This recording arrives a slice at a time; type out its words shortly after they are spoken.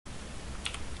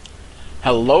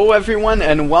Hello everyone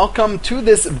and welcome to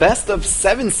this best of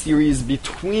 7 series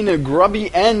between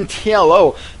Grubby and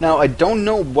TLO. Now I don't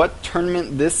know what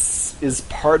tournament this is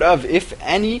part of, if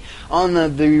any. On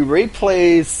the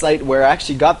replay site where I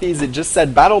actually got these, it just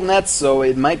said BattleNet, so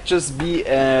it might just be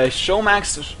a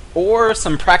Showmax or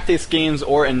some practice games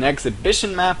or an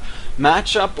exhibition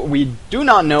matchup. We do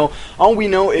not know. All we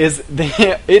know is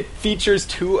that it features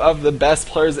two of the best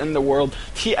players in the world,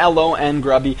 TLO and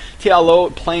Grubby.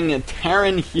 TLO playing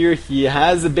Terran here. He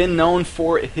has been known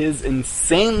for his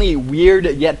insanely weird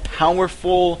yet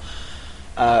powerful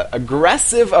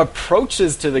aggressive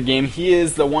approaches to the game. He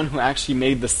is the one who actually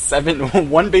made the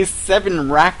 1 base 7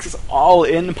 racks all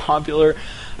in popular.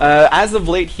 As of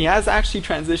late, he has actually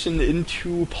transitioned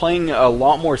into playing a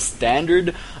lot more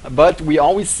standard, but we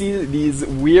always see these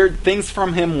weird things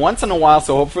from him once in a while,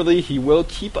 so hopefully he will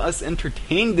keep us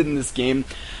entertained in this game.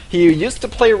 He used to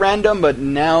play random, but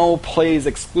now plays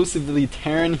exclusively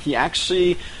Terran. He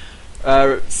actually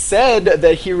said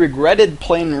that he regretted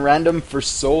playing random for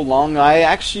so long. I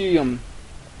actually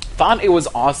thought it was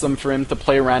awesome for him to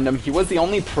play random. He was the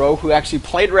only pro who actually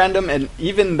played random, and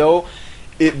even though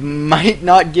it might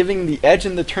not giving the edge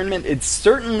in the tournament, it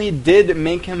certainly did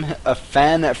make him a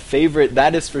fan favorite,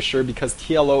 that is for sure, because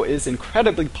TLO is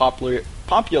incredibly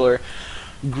popular.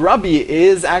 Grubby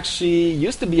is actually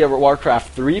used to be a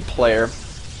Warcraft 3 player.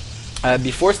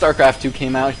 Before StarCraft 2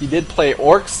 came out, he did play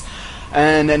Orcs,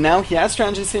 and now he has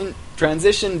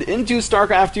transitioned into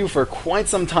StarCraft 2 for quite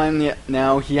some time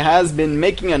now. He has been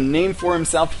making a name for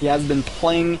himself. He has been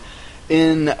playing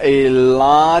in a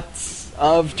lot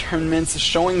of tournaments,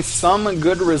 showing some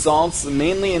good results,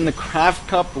 mainly in the Craft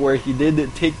Cup, where he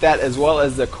did take that, as well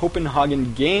as the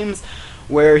Copenhagen Games,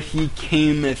 where he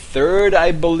came third,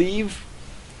 I believe.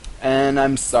 And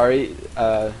I'm sorry,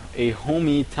 a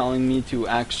homie telling me to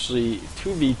actually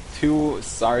 2v2,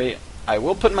 sorry, I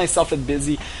will put myself at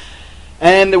busy.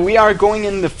 And we are going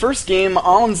in the first game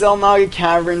on Zelnaga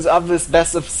Caverns of this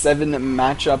best of 7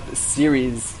 matchup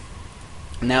series.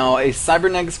 Now, a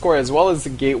Cybernetic score as well as a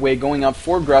Gateway going up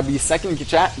for Grubby. Second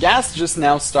gas just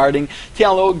now starting.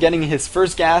 TLO getting his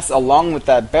first gas along with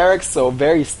that barracks, so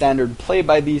very standard play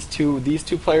by these two. These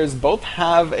two players both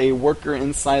have a worker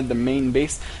inside the main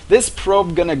base. This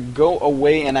probe gonna go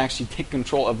away and actually take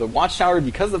control of the watchtower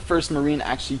because the first Marine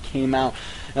actually came out.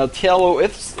 Now TLO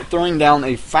is throwing down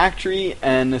a factory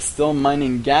and is still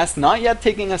mining gas, not yet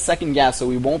taking a second gas, so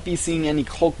we won't be seeing any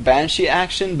Cloak Banshee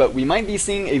action, but we might be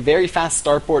seeing a very fast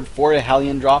starport for a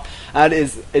Hellion drop. It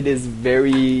is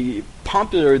very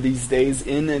popular these days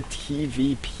in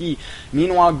TVP.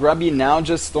 Meanwhile, Grubby now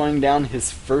just throwing down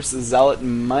his first Zealot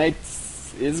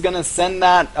is going to send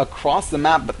that across the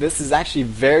map, but this is actually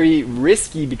very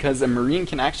risky because a Marine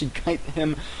can actually kite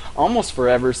him almost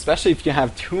forever, especially if you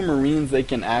have two Marines. They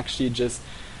can actually just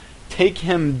take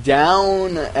him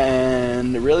down,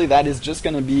 and really that is just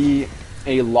going to be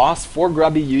a loss for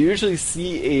Grubby. You usually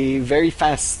see a very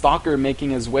fast Stalker making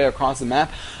his way across the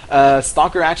map.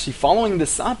 Stalker actually following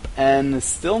this up, and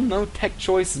still no tech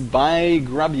choice by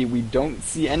Grubby. We don't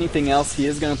see anything else. He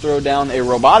is going to throw down a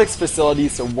robotics facility,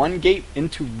 so 1 gate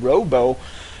into Robo.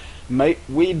 Might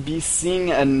we be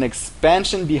seeing an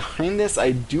expansion behind this?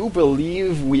 I do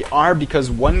believe we are, because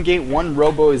 1 gate, 1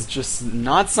 Robo is just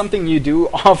not something you do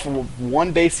off of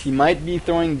 1 base. He might be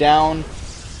throwing down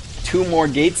 2 more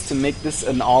gates to make this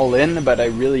an all-in, but I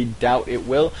really doubt it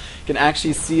will. You can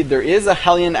actually see there is a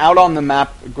Hellion out on the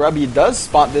map. Grubby does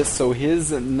spot this, so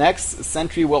his next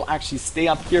sentry will actually stay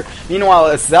up here. Meanwhile,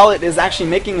 a Zealot is actually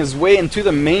making his way into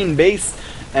the main base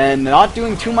and not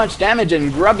doing too much damage,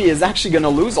 and Grubby is actually going to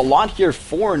lose a lot here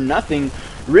for nothing.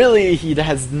 Really, he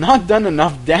has not done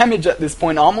enough damage at this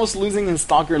point, almost losing his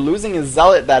Stalker, losing his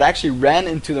Zealot that actually ran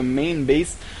into the main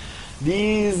base.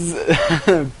 These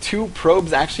 2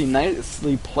 probes actually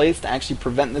nicely placed to actually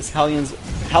prevent this Hellion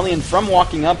from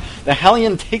walking up. The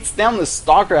Hellion takes down the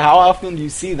Stalker. How often do you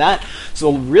see that?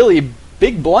 So really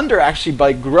big blunder actually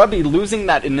by Grubby, losing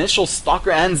that initial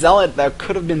Stalker and Zealot that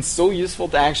could have been so useful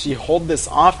to actually hold this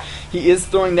off. He is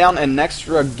throwing down an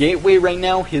extra gateway right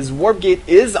now. His warp gate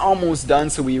is almost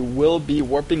done, so we will be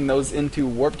warping those into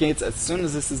warp gates as soon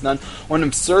as this is done. One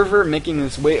observer making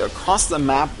his way across the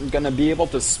map, going to be able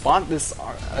to spot this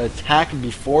attack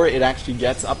before it actually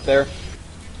gets up there.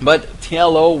 But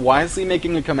TLO wisely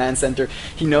making a command center.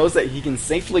 He knows that he can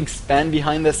safely expand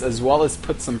behind this as well as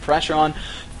put some pressure on.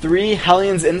 3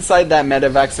 Hellions inside that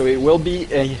medevac, so it will be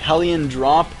a Hellion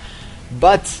drop.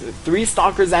 But 3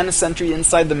 Stalkers and a Sentry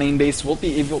inside the main base will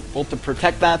be able to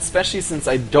protect that, especially since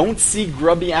I don't see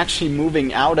Grubby actually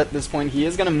moving out at this point. He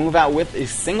is going to move out with a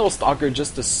single Stalker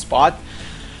just to spot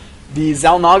the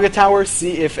Xel'Naga Tower,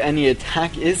 see if any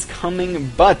attack is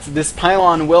coming, but this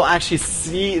pylon will actually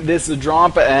see this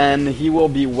drop and he will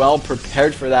be well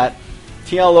prepared for that.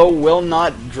 TLO will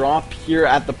not drop here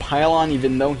at the pylon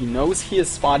even though he knows he is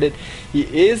spotted. He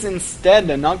is instead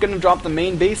not going to drop the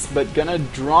main base, but going to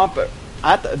drop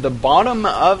at the bottom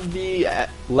of the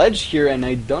ledge here, and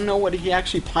I don't know what he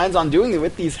actually plans on doing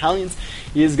with these Hellions.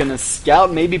 He is going to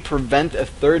scout, maybe prevent a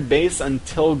third base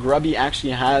until Grubby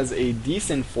actually has a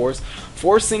decent force,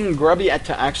 forcing Grubby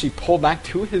to actually pull back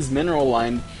to his mineral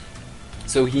line.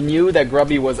 So he knew that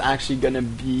Grubby was actually going to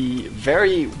be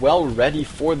very well ready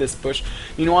for this push.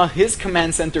 Meanwhile, his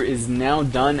command center is now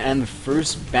done and the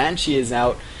first Banshee is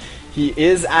out. He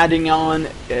is adding on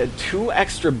 2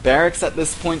 extra barracks at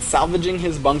this point, salvaging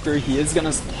his bunker. He is going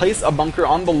to place a bunker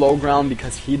on the low ground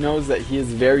because he knows that he is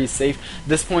very safe. At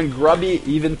this point, Grubby,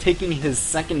 even taking his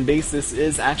second base, this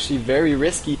is actually very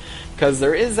risky because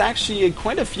there is actually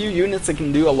quite a few units that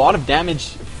can do a lot of damage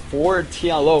for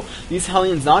TLO. These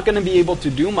Hellions not going to be able to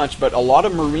do much, but a lot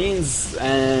of Marines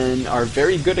are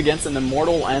very good against an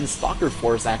Immortal and Stalker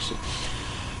force actually.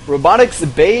 Robotics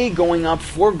Bay going up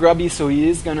for Grubby, so he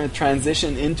is going to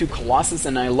transition into Colossus,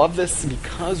 and I love this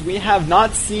because we have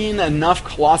not seen enough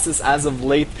Colossus as of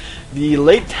late. The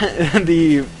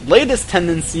latest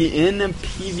tendency in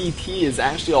PvP is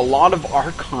actually a lot of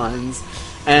Archons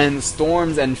and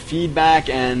Storms and Feedback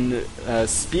and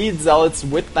Speed Zealots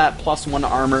with that +1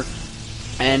 armor,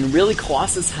 and really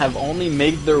Colossus have only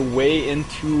made their way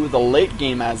into the late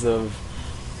game as of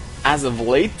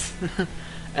late.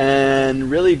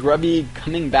 And really, Grubby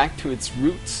coming back to its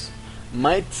roots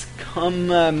might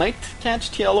catch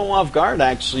TLO off guard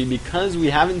actually, because we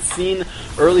haven't seen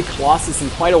early Colossus in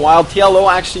quite a while.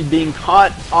 TLO actually being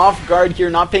caught off guard here,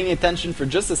 not paying attention for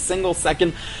just a single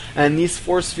second, and these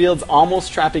force fields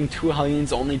almost trapping 2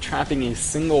 Hellions, only trapping a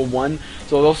single one.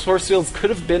 So those force fields could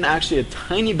have been actually a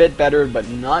tiny bit better, but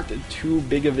not too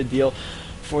big of a deal.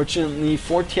 Fortunately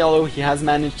for TLO, he has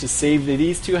managed to save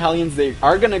these 2 Hellions. They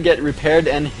are going to get repaired,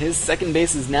 and his second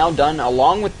base is now done,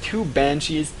 along with 2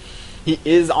 Banshees. He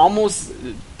is almost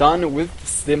done with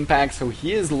Stimpack, so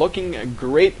he is looking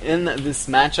great in this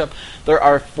matchup. There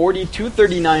are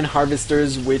 40-39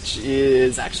 Harvesters, which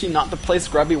is actually not the place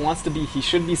Grubby wants to be. He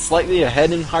should be slightly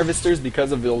ahead in Harvesters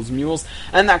because of those mules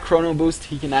and that chrono boost.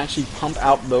 He can actually pump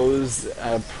out those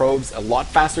probes a lot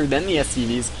faster than the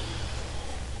SCVs.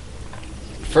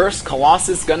 First,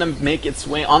 Colossus gonna make its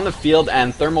way on the field,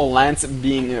 and Thermal Lance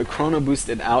being chrono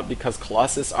boosted out because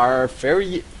Colossus are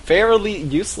fairly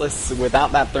useless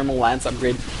without that Thermal Lance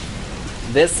upgrade.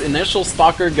 This initial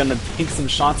Stalker gonna take some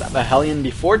shots at the Hellion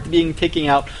before being taken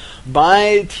out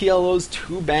by TLO's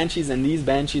 2 Banshees, and these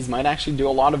Banshees might actually do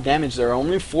a lot of damage. There are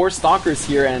only 4 Stalkers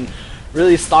here, and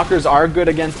really Stalkers are good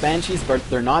against Banshees, but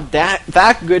they're not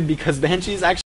that good because Banshees actually